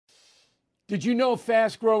Did you know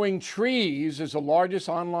Fast Growing Trees is the largest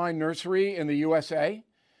online nursery in the USA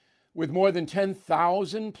with more than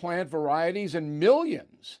 10,000 plant varieties and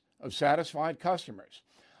millions of satisfied customers?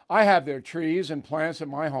 I have their trees and plants at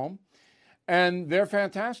my home, and they're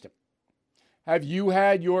fantastic. Have you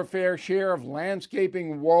had your fair share of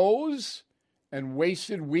landscaping woes and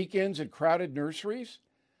wasted weekends at crowded nurseries?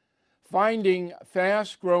 Finding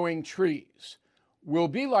Fast Growing Trees will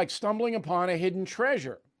be like stumbling upon a hidden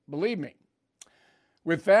treasure, believe me.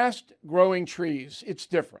 With Fast Growing Trees, it's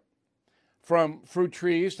different. From fruit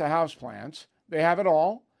trees to houseplants, they have it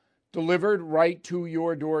all delivered right to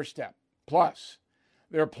your doorstep. Plus,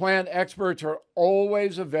 their plant experts are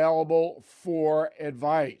always available for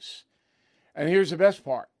advice. And here's the best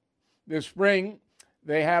part. This spring,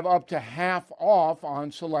 they have up to half off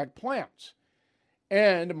on select plants.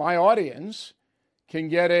 And my audience can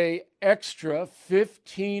get an extra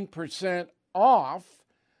 15% off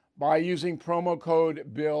by using promo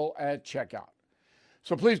code BILL at checkout.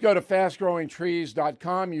 So please go to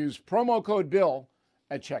fastgrowingtrees.com, use promo code BILL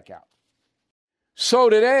at checkout. So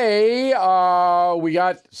today we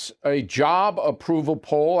got a job approval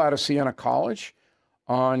poll out of Siena College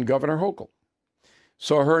on Governor Hochul.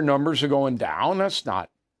 So her numbers are going down. That's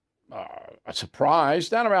not a surprise.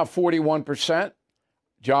 Down about 41%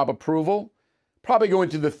 job approval. Probably going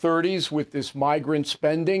to the 30s with this migrant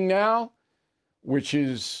spending now, which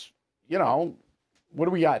is, you know, what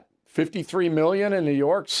do we got? 53 million in New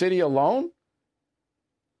York City alone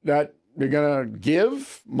that they're going to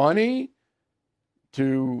give money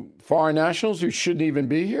to foreign nationals who shouldn't even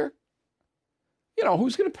be here. You know,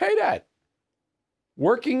 who's going to pay that?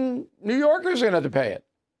 Working New Yorkers are going to have to pay it.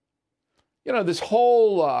 You know, this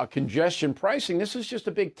whole congestion pricing, this is just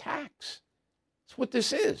a big tax. That's what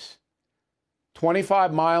this is.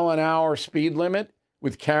 25-mile-an-hour speed limit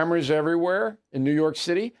with cameras everywhere in New York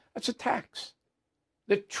City, that's a tax.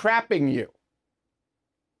 They're trapping you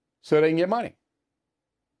so they can get money.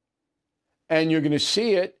 And you're going to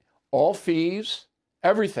see it, all fees,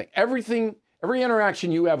 everything, every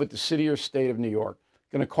interaction you have with the city or state of New York,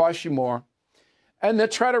 going to cost you more. And they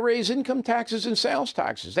try to raise income taxes and sales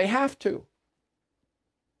taxes. They have to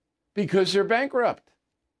because they're bankrupt.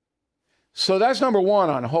 So that's number one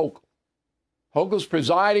on Hochul. Hochul's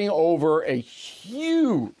presiding over a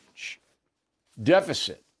huge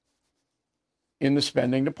deficit in the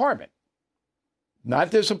spending department.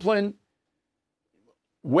 Not discipline,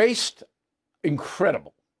 waste,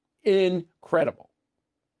 incredible. And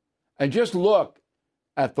just look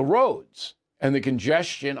at the roads and the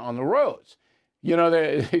congestion on the roads. You know,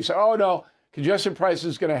 they say, oh no, congestion price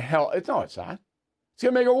is going to help. No, it's not. It's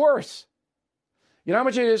going to make it worse. You know how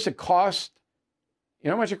much it is to cost? You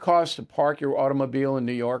know how much it costs to park your automobile in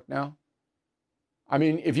New York now? I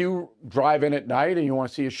mean, if you drive in at night and you want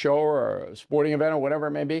to see a show or a sporting event or whatever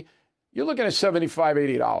it may be, you're looking at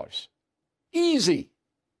 $75, $80.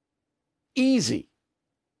 Easy.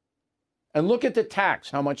 And look at the tax,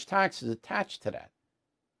 how much tax is attached to that.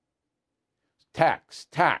 Tax.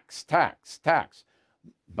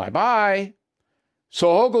 Bye-bye. So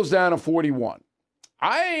Hochul's down to 41.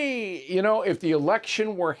 If the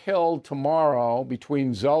election were held tomorrow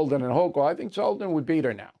between Zeldin and Hochul, I think Zeldin would beat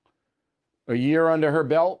her now. A year under her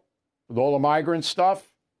belt with all the migrant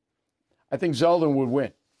stuff, I think Zeldin would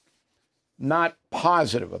win. Not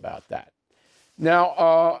positive about that.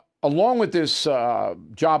 Now, along with this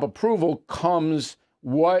job approval comes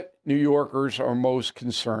what New Yorkers are most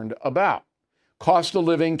concerned about. Cost of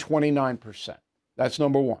living, 29%. That's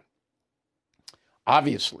number one.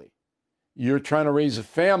 Obviously, you're trying to raise a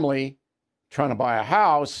family, trying to buy a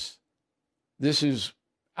house. This is,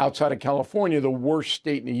 outside of California, the worst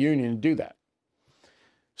state in the union to do that.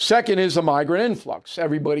 Second is the migrant influx.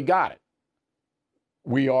 Everybody got it.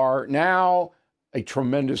 We are now a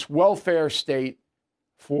tremendous welfare state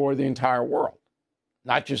for the entire world,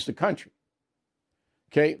 not just the country.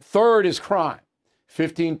 Okay. Third is crime.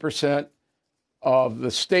 15% of the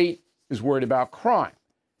state is worried about crime.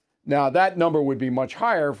 Now, that number would be much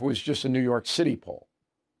higher if it was just a New York City poll.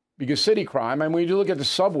 Because city crime, and when you look at the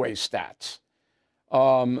subway stats,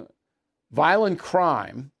 violent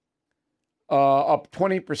crime up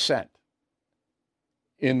 20%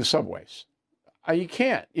 in the subways. You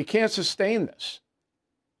can't sustain this.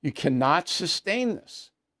 You cannot sustain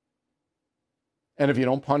this. And if you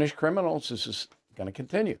don't punish criminals, this is going to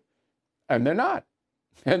continue. And they're not.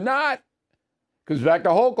 They're not. Because back to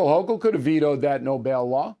Hochul. Hochul could have vetoed that no bail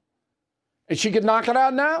law. And she could knock it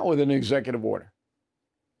out now with an executive order.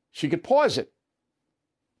 She could pause it.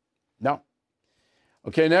 No.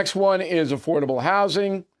 Okay, next one is affordable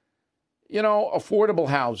housing. You know, affordable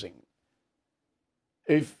housing.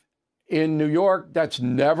 If in New York, that's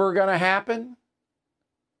never going to happen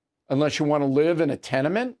unless you want to live in a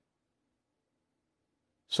tenement.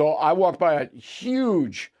 So I walked by a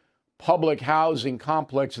huge public housing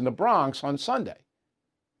complex in the Bronx on Sunday.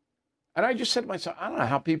 And I just said to myself, I don't know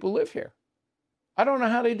how people live here. I don't know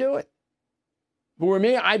how they do it. If it were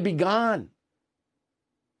me, I'd be gone.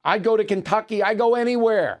 I'd go to Kentucky. I'd go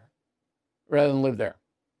anywhere rather than live there.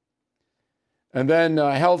 And then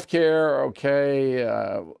healthcare, okay.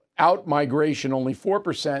 Out migration, only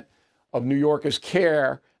 4% of New Yorkers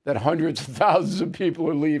care that hundreds of thousands of people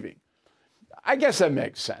are leaving. I guess that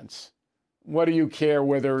makes sense. What do you care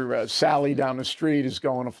whether Sally down the street is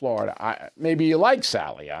going to Florida? Maybe you like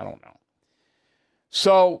Sally. I don't know.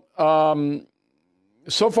 So,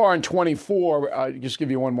 so far in 24, just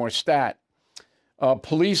give you one more stat.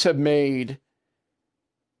 Police have made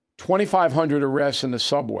 2,500 arrests in the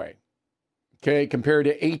subway, okay, compared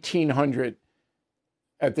to 1,800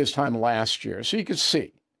 at this time last year. So you can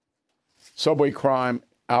see subway crime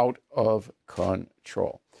out of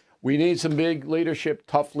control. We need some big leadership,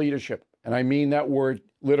 tough leadership. And I mean that word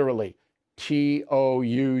literally, Tough,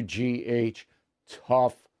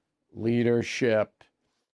 tough leadership.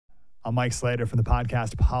 I'm Mike Slater from the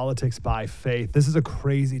podcast Politics by Faith. This is a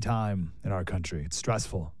crazy time in our country. It's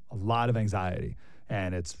stressful, a lot of anxiety,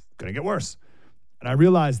 and it's going to get worse. And I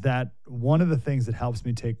realized that one of the things that helps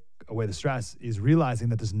me take away the stress is realizing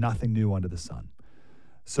that there's nothing new under the sun.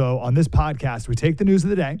 So on this podcast, we take the news of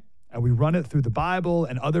the day and we run it through the Bible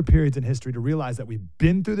and other periods in history to realize that we've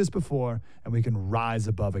been through this before and we can rise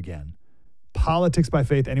above again. Politics by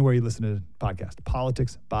Faith, anywhere you listen to the podcast.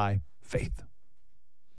 Politics by Faith.